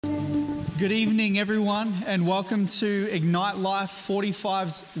Good evening, everyone, and welcome to Ignite Life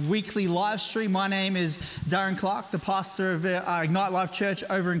 45's weekly live stream. My name is Darren Clark, the pastor of Ignite Life Church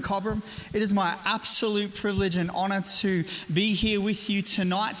over in Cobram. It is my absolute privilege and honor to be here with you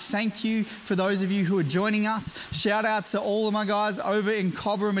tonight. Thank you for those of you who are joining us. Shout out to all of my guys over in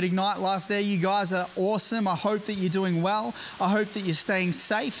Cobram at Ignite Life there. You guys are awesome. I hope that you're doing well. I hope that you're staying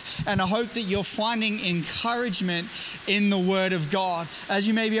safe, and I hope that you're finding encouragement in the Word of God. As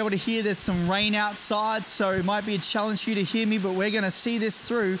you may be able to hear, there's some rain outside, so it might be a challenge for you to hear me, but we're going to see this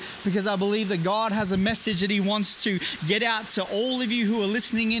through because I believe that God has a message that He wants to get out to all of you who are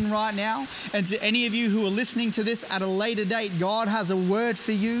listening in right now, and to any of you who are listening to this at a later date. God has a word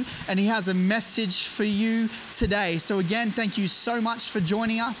for you, and He has a message for you today. So again, thank you so much for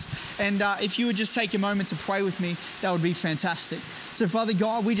joining us, and if you would just take a moment to pray with me, that would be fantastic. So Father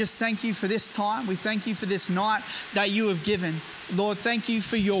God, we just thank you for this time. We thank you for this night that you have given. Lord, thank you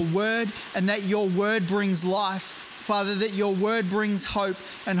for your word, and that your word brings life. Father, that your word brings hope.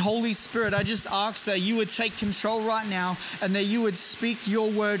 And Holy Spirit, I just ask that you would take control right now, and that you would speak your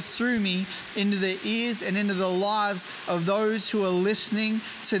word through me into the ears and into the lives of those who are listening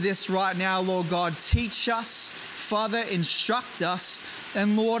to this right now. Lord God, teach us. Father, instruct us.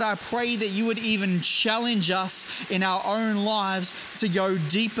 And Lord, I pray that you would even challenge us in our own lives to go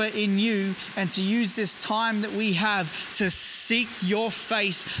deeper in you, and to use this time that we have to seek your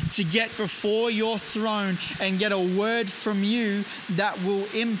face, to get before your throne and get a word from you that will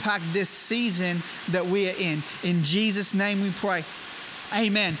impact this season that we are in. In Jesus' name we pray.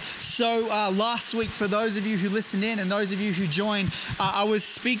 Amen. So last week, for those of you who listened in and those of you who joined, I was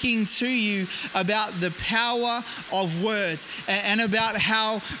speaking to you about the power of words, and about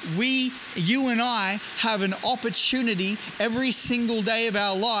how you and I have an opportunity every single day of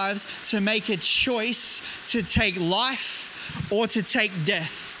our lives to make a choice to take life or to take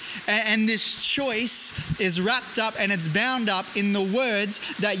death. And this choice is wrapped up and it's bound up in the words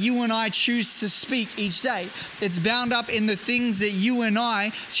that you and I choose to speak each day. It's bound up in the things that you and I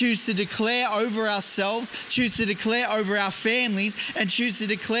choose to declare over ourselves, choose to declare over our families, and choose to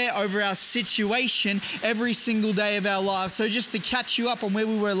declare over our situation every single day of our lives. So just to catch you up on where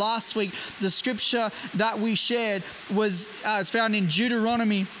we were last week, the scripture that we shared was found in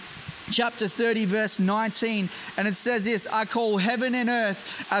Deuteronomy chapter 30, verse 19, and it says this: I call heaven and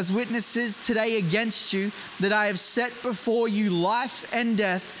earth as witnesses today against you, that I have set before you life and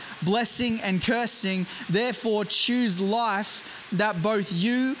death, blessing and cursing. Therefore choose life, that both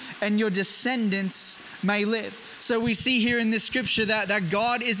you and your descendants may live. So we see here in this scripture that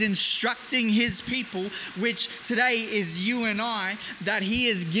God is instructing His people, which today is you and I, that He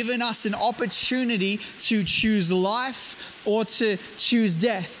has given us an opportunity to choose life or to choose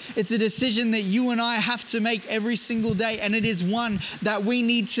death. It's a decision that you and I have to make every single day, and it is one that we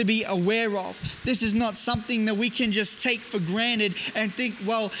need to be aware of. This is not something that we can just take for granted and think,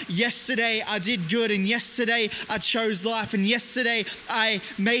 well, yesterday I did good, and yesterday I chose life, and yesterday I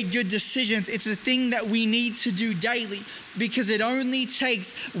made good decisions. It's a thing that we need to do daily, because it only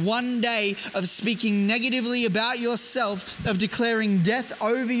takes one day of speaking negatively about yourself, of declaring death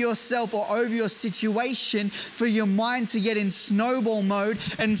over yourself or over your situation, for your mind to get in snowball mode,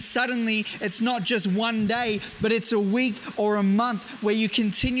 and suddenly it's not just one day, but it's a week or a month where you're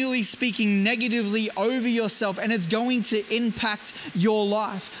continually speaking negatively over yourself, and it's going to impact your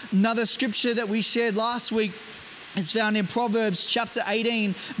life. Another scripture that we shared last week is found in Proverbs chapter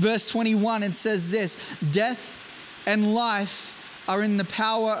 18, verse 21. It says this: death and life are in the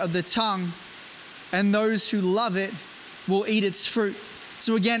power of the tongue, and those who love it will eat its fruit.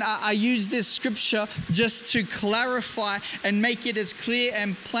 So again, I use this scripture just to clarify and make it as clear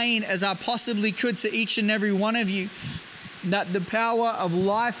and plain as I possibly could to each and every one of you, that the power of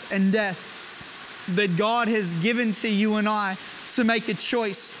life and death that God has given to you and I to make a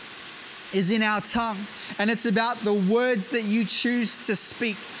choice is in our tongue. And it's about the words that you choose to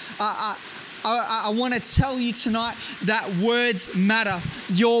speak. I want to tell you tonight that words matter.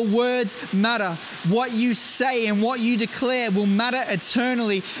 Your words matter. What you say and what you declare will matter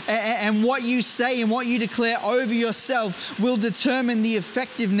eternally. And what you say and what you declare over yourself will determine the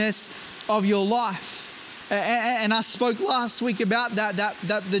effectiveness of your life. And I spoke last week about that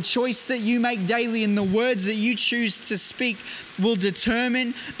the choice that you make daily and the words that you choose to speak will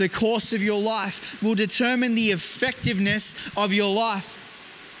determine the course of your life, will determine the effectiveness of your life.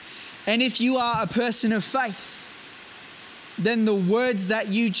 And if you are a person of faith, then the words that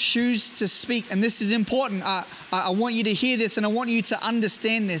you choose to speak, and this is important, I want you to hear this and I want you to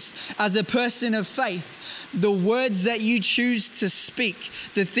understand this. As a person of faith, the words that you choose to speak,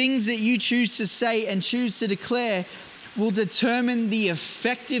 the things that you choose to say and choose to declare will determine the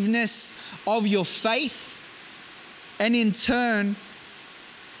effectiveness of your faith, and in turn,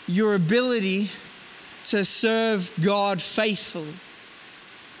 your ability to serve God faithfully.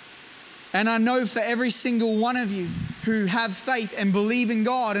 And I know for every single one of you who have faith and believe in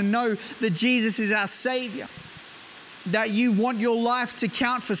God and know that Jesus is our Savior, that you want your life to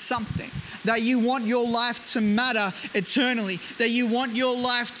count for something, that you want your life to matter eternally, that you want your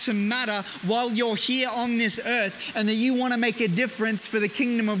life to matter while you're here on this earth, and that you want to make a difference for the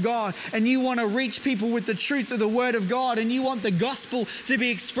kingdom of God, and you want to reach people with the truth of the word of God, and you want the gospel to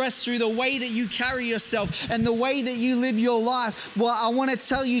be expressed through the way that you carry yourself and the way that you live your life. Well, I want to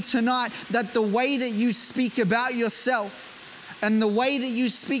tell you tonight that the way that you speak about yourself and the way that you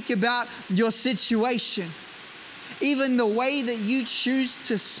speak about your situation, even the way that you choose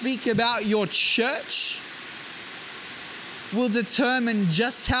to speak about your church, will determine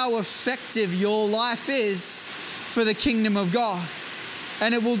just how effective your life is for the kingdom of God.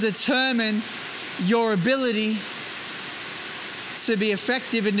 And it will determine your ability to be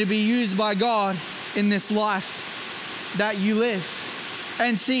effective and to be used by God in this life that you live.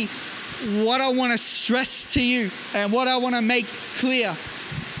 And see, what I want to stress to you and what I want to make clear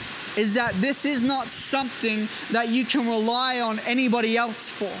is that this is not something that you can rely on anybody else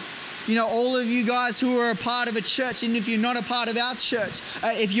for. You know, all of you guys who are a part of a church, and if you're not a part of our church,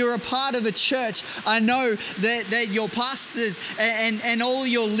 if you're a part of a church, I know that your pastors and all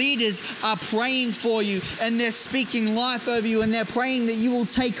your leaders are praying for you, and they're speaking life over you, and they're praying that you will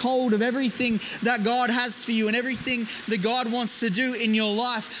take hold of everything that God has for you and everything that God wants to do in your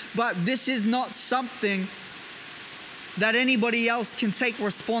life. But this is not something that anybody else can take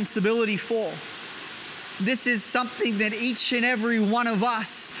responsibility for. This is something that each and every one of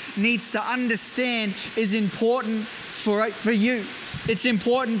us needs to understand is important for you. It's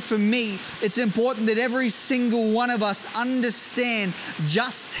important for me. It's important that every single one of us understand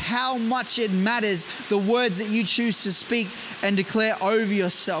just how much it matters, the words that you choose to speak and declare over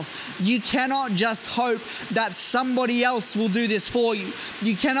yourself. You cannot just hope that somebody else will do this for you.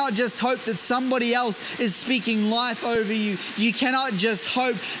 You cannot just hope that somebody else is speaking life over you. You cannot just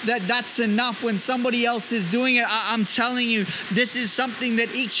hope that that's enough when somebody else is doing it. I'm telling you, this is something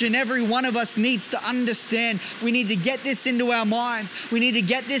that each and every one of us needs to understand. We need to get this into our minds. We need to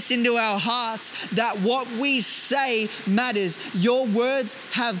get this into our hearts, that what we say matters. Your words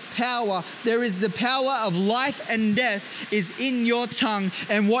have power. There is the power of life and death is in your tongue,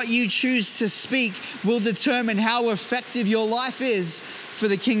 and what you choose to speak will determine how effective your life is for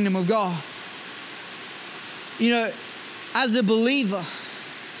the kingdom of God. You know, as a believer,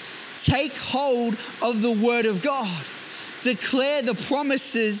 take hold of the word of God. Declare the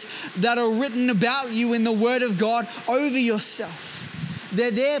promises that are written about you in the word of God over yourself.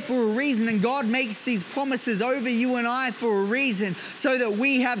 They're there for a reason, and God makes these promises over you and I for a reason, so that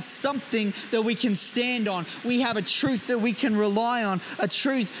we have something that we can stand on. We have a truth that we can rely on, a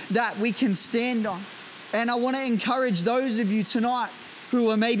truth that we can stand on. And I want to encourage those of you tonight who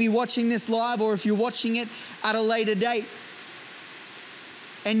are maybe watching this live, or if you're watching it at a later date,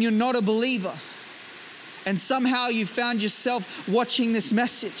 and you're not a believer, and somehow you found yourself watching this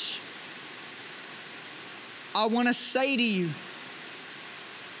message, I want to say to you,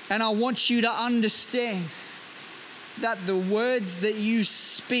 and I want you to understand, that the words that you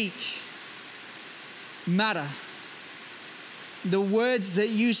speak matter. The words that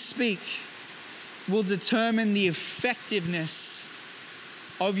you speak will determine the effectiveness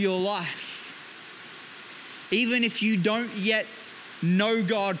of your life. Even if you don't yet know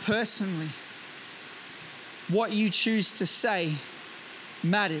God personally, what you choose to say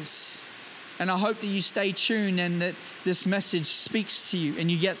matters. And I hope that you stay tuned and that this message speaks to you and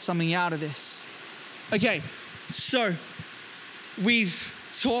you get something out of this. Okay, so we've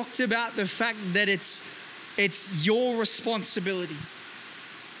talked about the fact that it's your responsibility.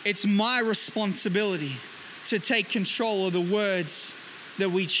 It's my responsibility to take control of the words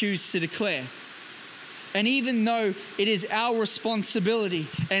that we choose to declare. And even though it is our responsibility,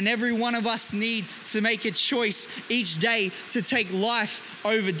 and every one of us need to make a choice each day to take life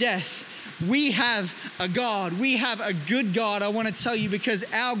over death, we have a God. We have a good God, I want to tell you, because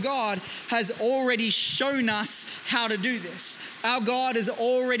our God has already shown us how to do this. Our God has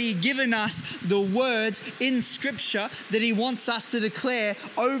already given us the words in Scripture that He wants us to declare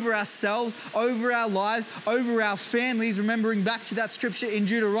over ourselves, over our lives, over our families. Remembering back to that Scripture in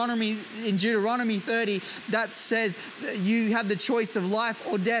Deuteronomy 30 that says you have the choice of life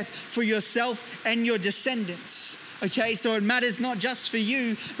or death for yourself and your descendants. Okay, so it matters not just for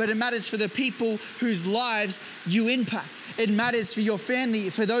you, but it matters for the people whose lives you impact. It matters for your family.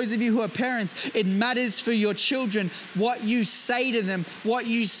 For those of you who are parents, it matters for your children. What you say to them, what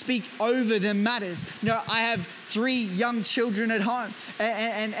you speak over them matters. You know, I have 3 young children at home,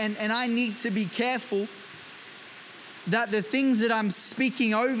 and I need to be careful that the things that I'm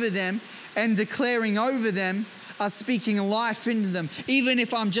speaking over them and declaring over them are speaking life into them. Even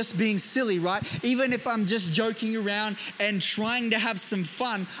if I'm just being silly, right? Even if I'm just joking around and trying to have some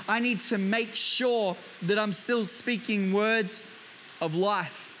fun, I need to make sure that I'm still speaking words of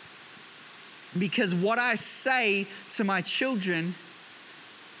life. Because what I say to my children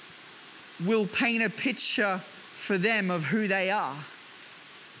will paint a picture for them of who they are.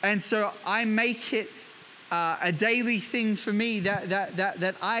 And so I make it a daily thing for me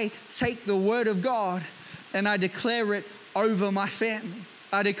that I take the word of God and I declare it over my family.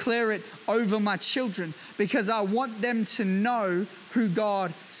 I declare it over my children because I want them to know who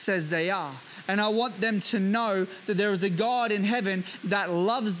God says they are. And I want them to know that there is a God in heaven that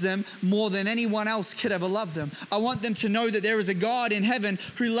loves them more than anyone else could ever love them. I want them to know that there is a God in heaven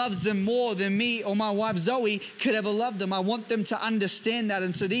who loves them more than me or my wife Zoe could ever love them. I want them to understand that.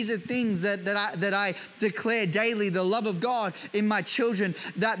 And so these are things that I declare daily, the love of God in my children,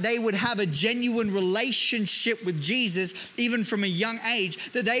 that they would have a genuine relationship with Jesus, even from a young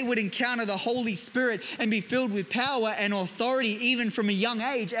age, that they would encounter the Holy Spirit and be filled with power and authority, even from a young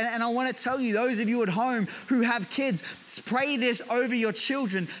age. And I want to tell you, those of you at home who have kids, pray this over your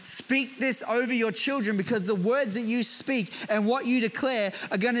children. Speak this over your children, because the words that you speak and what you declare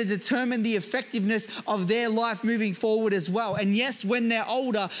are going to determine the effectiveness of their life moving forward as well. And yes, when they're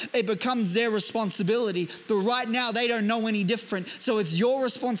older, it becomes their responsibility. But right now, they don't know any different. So it's your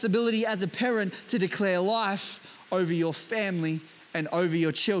responsibility as a parent to declare life over your family and over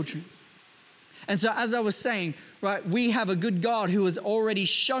your children. And so as I was saying, right, we have a good God who has already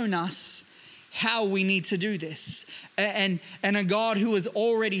shown us how we need to do this. And a God who has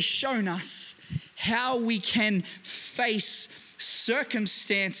already shown us how we can face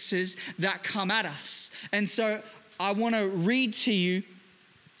circumstances that come at us. And so I want to read to you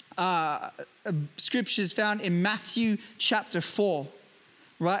scriptures found in Matthew chapter 4.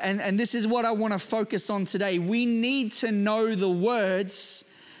 Right? And this is what I want to focus on today. We need to know the words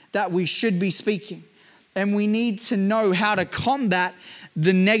that we should be speaking. And we need to know how to combat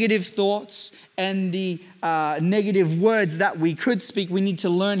the negative thoughts and the negative words that we could speak. We need to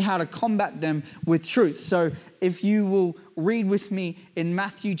learn how to combat them with truth. So if you will read with me in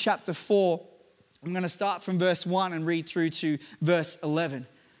Matthew chapter 4, I'm going to start from verse 1 and read through to verse 11. It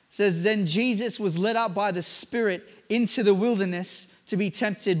says, "Then Jesus was led up by the Spirit into the wilderness to be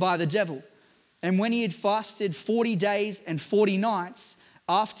tempted by the devil. And when he had fasted 40 days and 40 nights,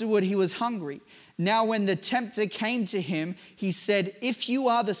 afterward he was hungry. Now when the tempter came to him, he said, 'If you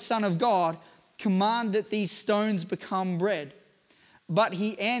are the Son of God, command that these stones become bread.' But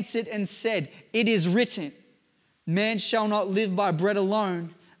he answered and said, 'It is written, man shall not live by bread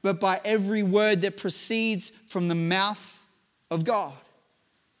alone, but by every word that proceeds from the mouth of God.'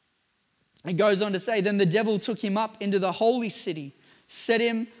 It goes on to say, then the devil took him up into the holy city, set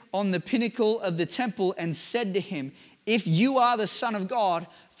him on the pinnacle of the temple, and said to him, 'If you are the Son of God,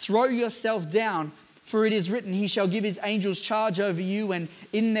 throw yourself down, for it is written, he shall give his angels charge over you, and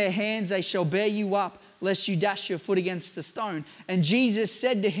in their hands they shall bear you up, lest you dash your foot against the stone.' And Jesus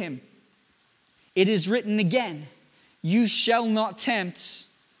said to him, 'It is written again, you shall not tempt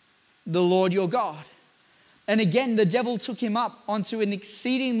the Lord your God.' And again, the devil took him up onto an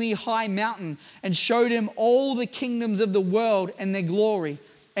exceedingly high mountain and showed him all the kingdoms of the world and their glory.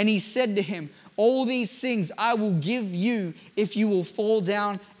 And he said to him, 'All these things I will give you if you will fall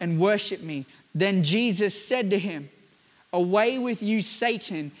down and worship me.' Then Jesus said to him, 'Away with you,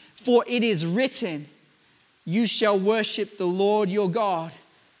 Satan, for it is written, you shall worship the Lord your God,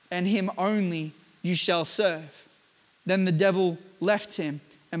 and him only you shall serve.' Then the devil left him,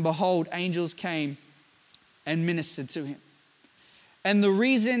 and behold, angels came and ministered to him." And the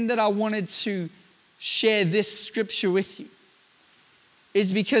reason that I wanted to share this scripture with you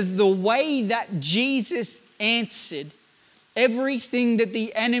is because the way that Jesus answered everything that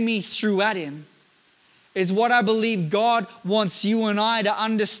the enemy threw at him is what I believe God wants you and I to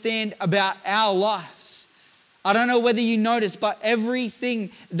understand about our lives. I don't know whether you noticed, but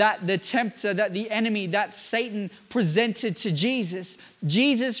everything that the tempter, that the enemy, that Satan presented to Jesus,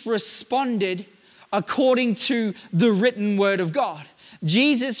 Jesus responded according to the written word of God.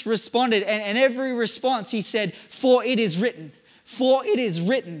 Jesus responded, and every response he said, "For it is written, for it is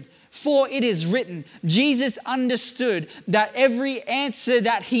written." For it is written. Jesus understood that every answer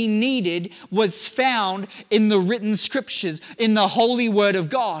that he needed was found in the written scriptures, in the holy word of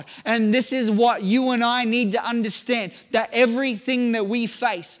God. And this is what you and I need to understand, that everything that we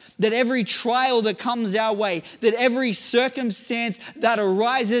face, that every trial that comes our way, that every circumstance that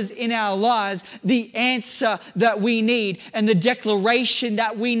arises in our lives, the answer that we need and the declaration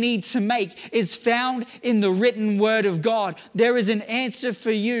that we need to make is found in the written word of God. There is an answer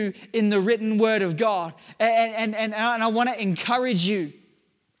for you in the written word of God. And I want to encourage you,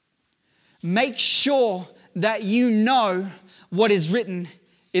 make sure that you know what is written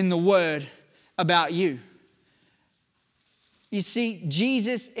in the word about you. You see,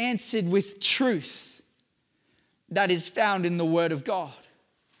 Jesus answered with truth that is found in the word of God.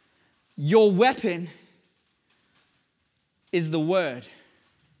 Your weapon is the word.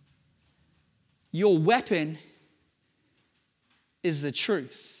 Your weapon is the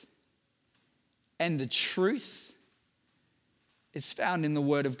truth. And the truth is found in the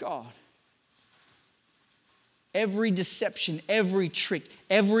word of God. Every deception, every trick,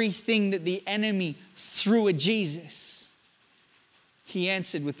 everything that the enemy threw at Jesus, he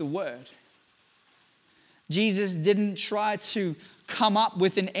answered with the word. Jesus didn't try to come up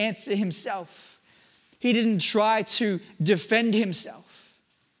with an answer himself. He didn't try to defend himself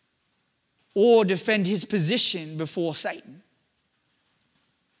or defend his position before Satan.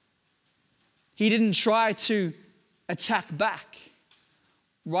 He didn't try to attack back,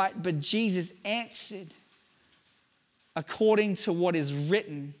 right? But Jesus answered according to what is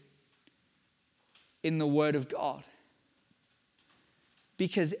written in the word of God.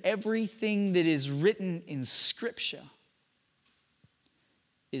 Because everything that is written in Scripture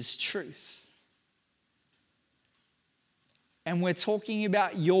is truth. And we're talking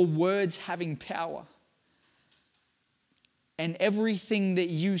about your words having power. And everything that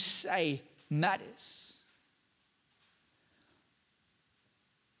you say matters.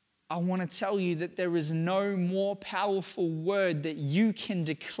 I want to tell you that there is no more powerful word that you can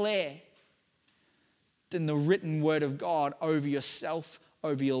declare than the written word of God over yourself,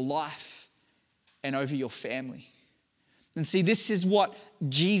 over your life, and over your family. And see, this is what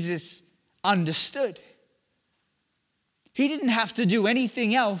Jesus understood. He didn't have to do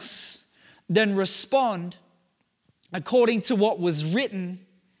anything else than respond according to what was written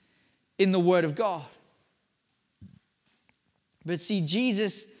in the word of God. But see,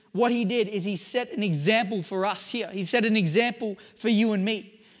 Jesus, what he did is he set an example for us here. He set an example for you and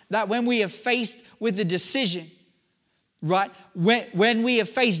me, that when we are faced with a decision, right? When we are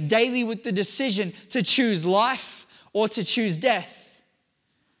faced daily with the decision to choose life or to choose death,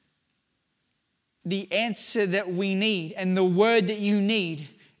 the answer that we need and the word that you need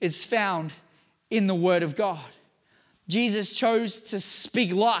is found in the word of God. Jesus chose to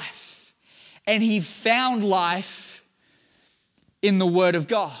speak life, and he found life in the word of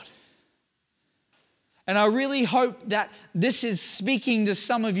God. And I really hope that this is speaking to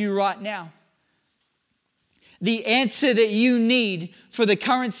some of you right now. The answer that you need for the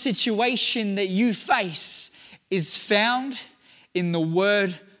current situation that you face is found in the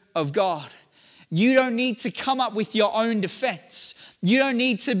word of God. You don't need to come up with your own defense. You don't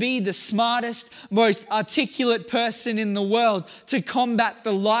need to be the smartest, most articulate person in the world to combat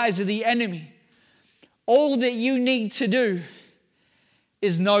the lies of the enemy. All that you need to do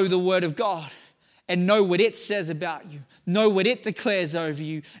is know the word of God and know what it says about you. Know what it declares over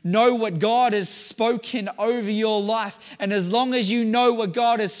you. Know what God has spoken over your life. And as long as you know what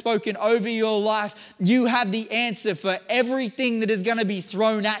God has spoken over your life, you have the answer for everything that is going to be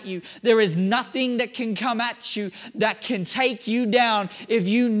thrown at you. There is nothing that can come at you that can take you down if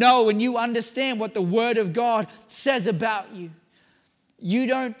you know and you understand what the word of God says about you. You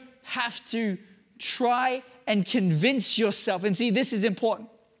don't have to try and convince yourself. And see, this is important.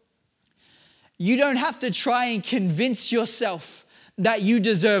 You don't have to try and convince yourself that you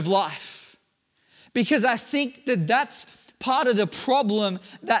deserve life. Because I think that that's part of the problem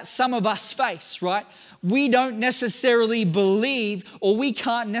that some of us face, right? We don't necessarily believe, or we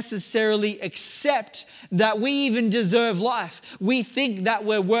can't necessarily accept that we even deserve life. We think that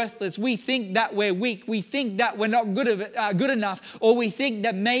we're worthless. We think that we're weak. We think that we're not good enough. Or we think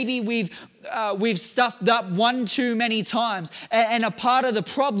that maybe we've we've stuffed up one too many times. And a part of the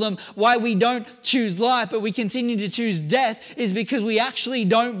problem why we don't choose life, but we continue to choose death, is because we actually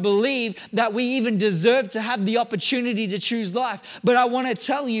don't believe that we even deserve to have the opportunity to choose life. But I want to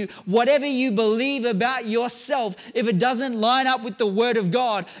tell you, whatever you believe about yourself, if it doesn't line up with the Word of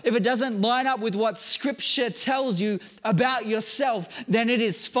God, if it doesn't line up with what Scripture tells you about yourself, then it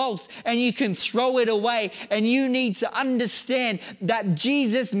is false and you can throw it away. And you need to understand that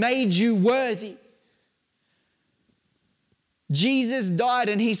Jesus made you worthy. Jesus died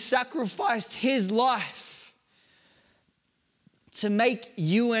and he sacrificed his life to make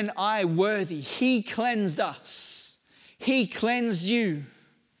you and I worthy. He cleansed us. He cleansed you.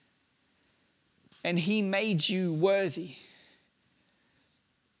 And he made you worthy.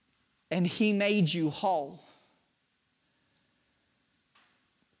 And he made you whole.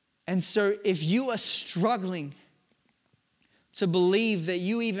 And so if you are struggling to believe that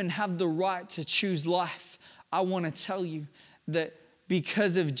you even have the right to choose life, I want to tell you that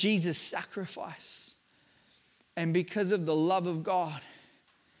because of Jesus' sacrifice and because of the love of God,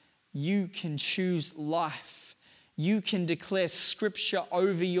 you can choose life. You can declare Scripture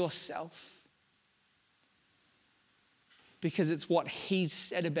over yourself because it's what He's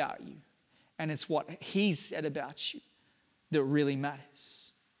said about you and it's what He's said about you that really matters.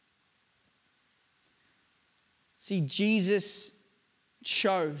 See, Jesus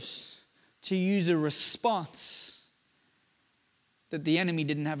chose to use a response that the enemy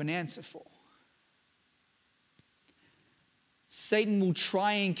didn't have an answer for. Satan will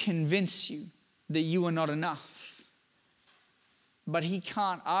try and convince you that you are not enough, but he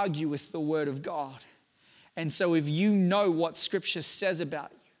can't argue with the Word of God. And so if you know what Scripture says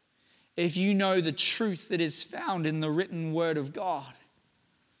about you, if you know the truth that is found in the written Word of God,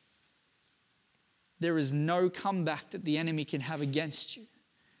 there is no comeback that the enemy can have against you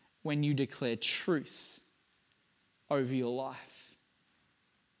when you declare truth over your life.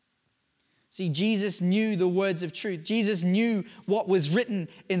 See, Jesus knew the words of truth. Jesus knew what was written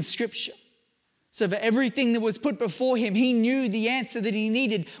in Scripture. So for everything that was put before him, he knew the answer that he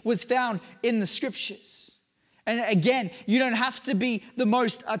needed was found in the Scriptures. And again, you don't have to be the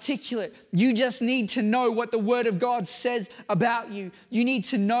most articulate. You just need to know what the Word of God says about you. You need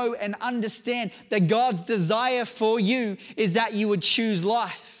to know and understand that God's desire for you is that you would choose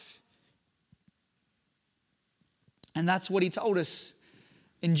life. And that's what he told us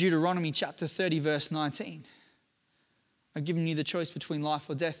in Deuteronomy chapter 30, verse 19. I've given you the choice between life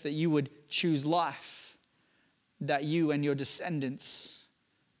or death, that you would choose life, that you and your descendants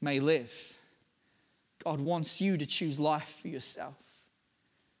may live. God wants you to choose life for yourself.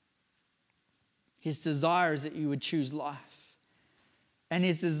 His desire is that you would choose life. And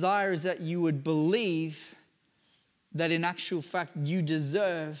his desire is that you would believe that in actual fact you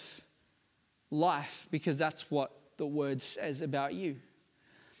deserve life, because that's what the Word says about you.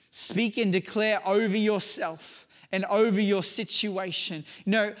 Speak and declare over yourself and over your situation.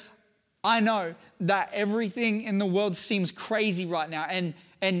 You know, I know that everything in the world seems crazy right now,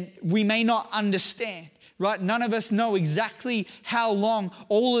 and we may not understand, right? None of us know exactly how long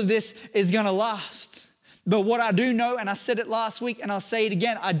all of this is going to last. But what I do know, and I said it last week and I'll say it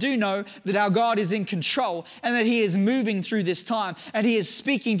again, I do know that our God is in control and that he is moving through this time and he is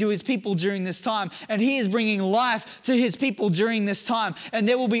speaking to his people during this time and he is bringing life to his people during this time. And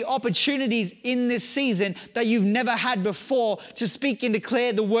there will be opportunities in this season that you've never had before to speak and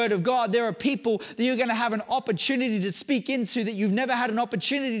declare the Word of God. There are people that you're going to have an opportunity to speak into that you've never had an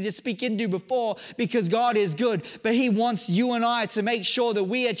opportunity to speak into before, because God is good. But he wants you and I to make sure that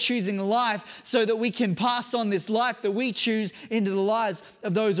we are choosing life so that we can pass on this life that we choose into the lives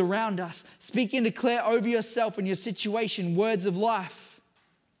of those around us. Speak and declare over yourself and your situation words of life.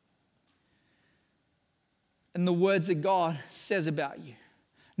 And the words that God says about you.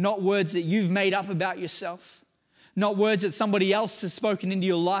 Not words that you've made up about yourself. Not words that somebody else has spoken into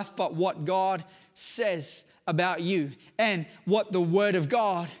your life, but what God says about you and what the Word of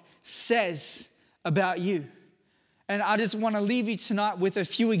God says about you. And I just want to leave you tonight with a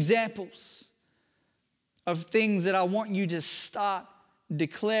few examples of things that I want you to start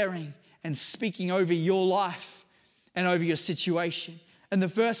declaring and speaking over your life and over your situation. And the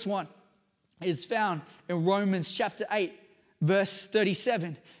first one is found in Romans chapter 8, verse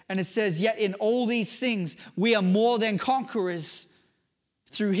 37. And it says, "Yet in all these things we are more than conquerors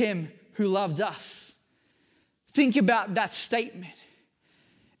through him who loved us." Think about that statement.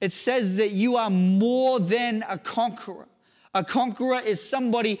 It says that you are more than a conqueror. A conqueror is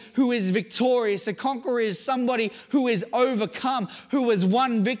somebody who is victorious. A conqueror is somebody who is overcome, who has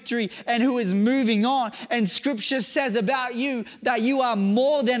won victory and who is moving on. And Scripture says about you that you are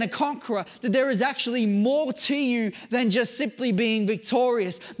more than a conqueror, that there is actually more to you than just simply being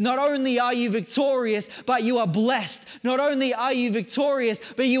victorious. Not only are you victorious, but you are blessed. Not only are you victorious,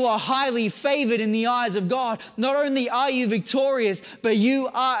 but you are highly favored in the eyes of God. Not only are you victorious, but you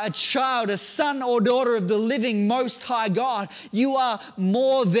are a child, a son or daughter of the living Most High God. You are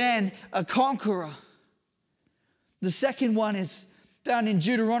more than a conqueror. The second one is found in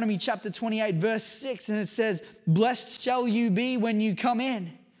Deuteronomy chapter 28, verse 6, and it says, "Blessed shall you be when you come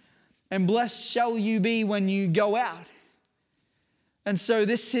in, and blessed shall you be when you go out." And so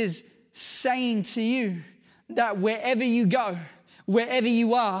this is saying to you that wherever you go, wherever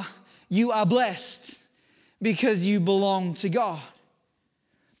you are blessed because you belong to God.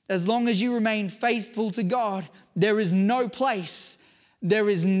 As long as you remain faithful to God, there is no place that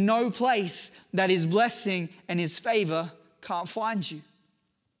His blessing and His favor can't find you.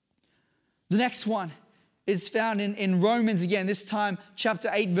 The next one is found in Romans again, this time chapter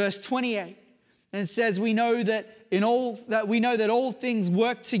 8, verse 28. And it says, we know that all things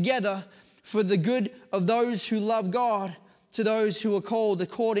work together for the good of those who love God, to those who are called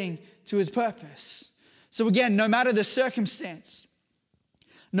according to His purpose. So again, no matter the circumstance,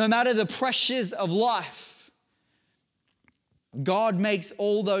 no matter the pressures of life, God makes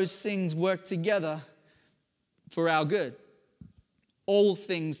all those things work together for our good. All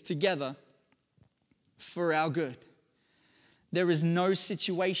things together for our good. There is no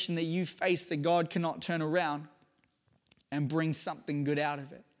situation that you face that God cannot turn around and bring something good out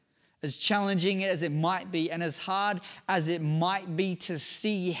of it. As challenging as it might be and as hard as it might be to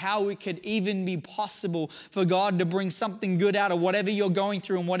see how it could even be possible for God to bring something good out of whatever you're going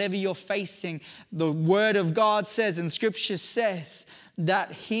through and whatever you're facing, the Word of God says and Scripture says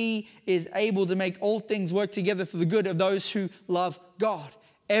that He is able to make all things work together for the good of those who love God.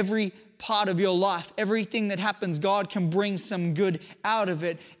 Every part of your life, everything that happens, God can bring some good out of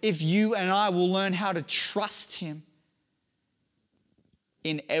it if you and I will learn how to trust Him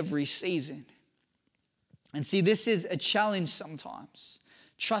in every season. And see, this is a challenge sometimes,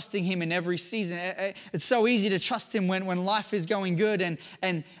 trusting Him in every season. It's so easy to trust Him when life is going good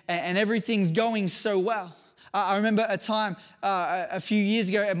and everything's going so well. I remember a time a few years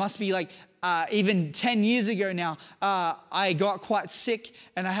ago, it must be like even 10 years ago now, I got quite sick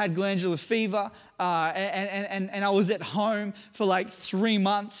and I had glandular fever and I was at home for like 3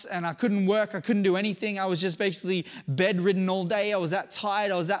 months and I couldn't work, I couldn't do anything. I was just basically bedridden all day. I was that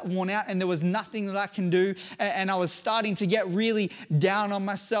tired, I was that worn out, and there was nothing that I can do. And I was starting to get really down on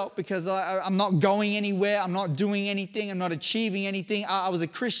myself because I'm not going anywhere, I'm not doing anything, I'm not achieving anything. I was a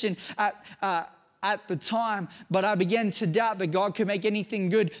Christian at the time, but I began to doubt that God could make anything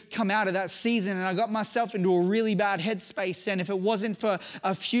good come out of that season. And I got myself into a really bad headspace. And if it wasn't for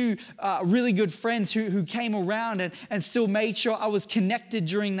a few really good friends who came around and still made sure I was connected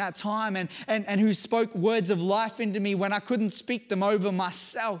during that time and who spoke words of life into me when I couldn't speak them over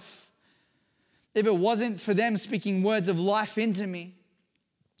myself, if it wasn't for them speaking words of life into me,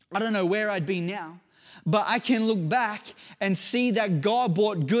 I don't know where I'd be now. But I can look back and see that God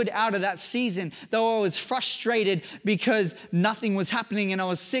brought good out of that season. Though I was frustrated because nothing was happening and I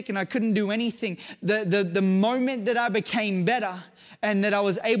was sick and I couldn't do anything, the moment that I became better and that I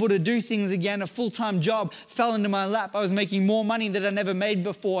was able to do things again, a full-time job fell into my lap. I was making more money than I never made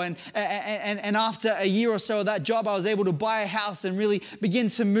before. And after a year or so of that job, I was able to buy a house and really begin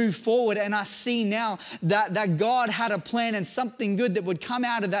to move forward. And I see now that God had a plan and something good that would come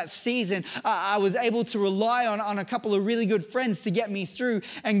out of that season. I was able to rely on a couple of really good friends to get me through.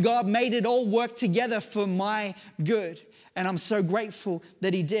 And God made it all work together for my good. And I'm so grateful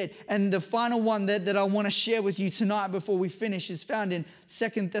that He did. And the final one that I want to share with you tonight before we finish is found in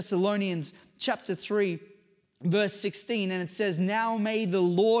 2 Thessalonians chapter 3, verse 16. And it says, "Now may the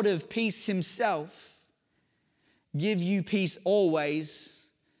Lord of peace Himself give you peace always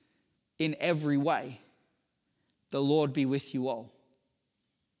in every way. The Lord be with you all."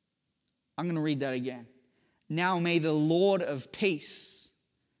 I'm going to read that again. "Now may the Lord of peace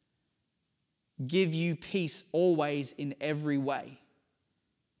give you peace always in every way.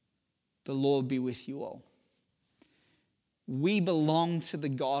 The Lord be with you all." We belong to the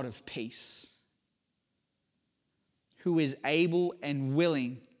God of peace, who is able and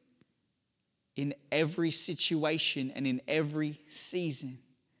willing in every situation and in every season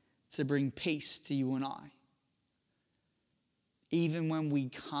to bring peace to you and I. Even when we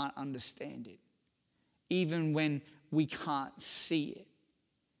can't understand it, even when we can't see it.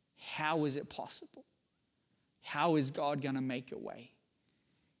 How is it possible? how is God going to make a way?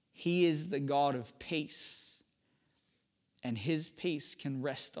 He is the God of peace, and his peace can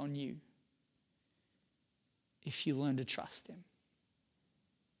rest on you if you learn to trust him.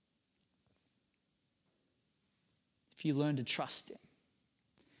 If you learn to trust him.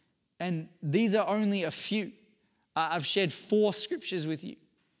 And these are only a few. I've shared 4 scriptures with you.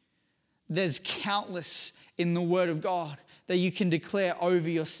 There's countless in the Word of God that you can declare over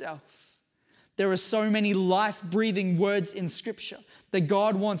yourself. There are so many life-breathing words in Scripture that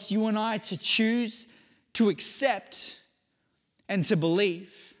God wants you and I to choose, to accept, and to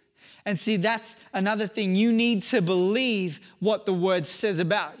believe. And see, that's another thing. You need to believe what the Word says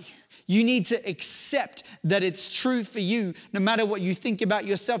about you. You need to accept that it's true for you. No matter what you think about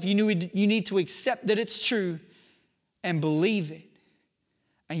yourself, you need to accept that it's true and believe it.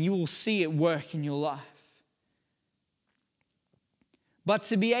 And you will see it work in your life. But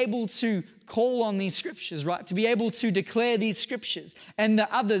to be able to call on these scriptures, right? To be able to declare these scriptures and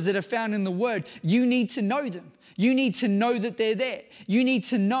the others that are found in the Word, you need to know them. You need to know that they're there. You need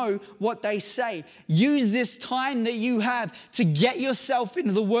to know what they say. Use this time that you have to get yourself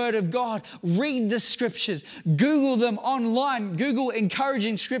into the Word of God. Read the scriptures. Google them online. Google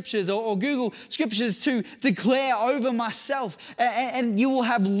encouraging scriptures or Google scriptures to declare over myself. And you will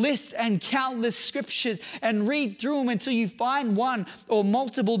have lists and countless scriptures, and read through them until you find one or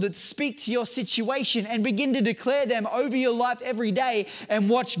multiple that speak to your situation, and begin to declare them over your life every day, and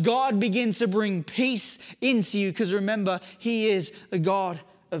watch God begin to bring peace into you. Because remember, he is the God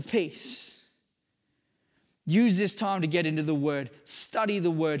of peace. Use this time to get into the Word, study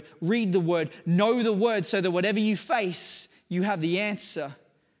the Word, read the Word, know the Word, so that whatever you face, you have the answer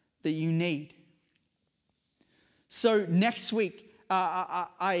that you need. So next week,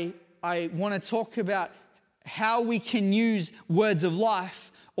 I want to talk about how we can use words of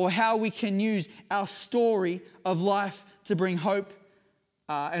life, or how we can use our story of life to bring hope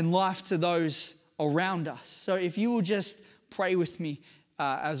and life to those around us. So if you will just pray with me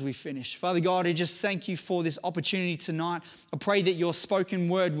as we finish. Father God, I just thank you for this opportunity tonight. I pray that your spoken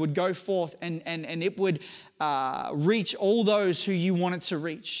word would go forth and it would reach all those who you want it to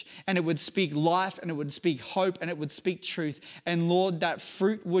reach. And it would speak life, and it would speak hope, and it would speak truth. And Lord, that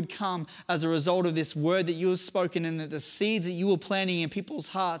fruit would come as a result of this word that you have spoken, and that the seeds that you are planting in people's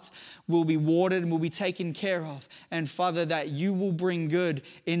hearts will be watered and will be taken care of. And Father, that you will bring good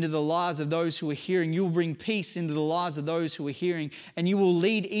into the lives of those who are hearing. You will bring peace into the lives of those who are hearing. And you will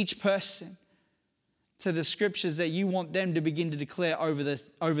lead each person to the scriptures that you want them to begin to declare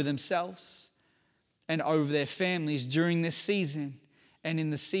over themselves and over their families during this season and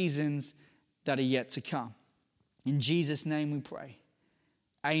in the seasons that are yet to come. In Jesus' name we pray.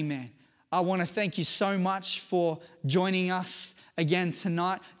 Amen. I want to thank you so much for joining us again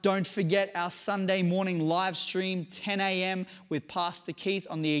tonight. Don't forget our Sunday morning live stream, 10 a.m. with Pastor Keith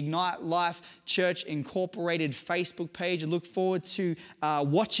on the Ignite Life Church Incorporated Facebook page. I look forward to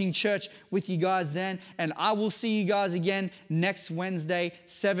watching church with you guys then. And I will see you guys again next Wednesday,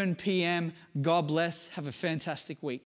 7 p.m. God bless. Have a fantastic week.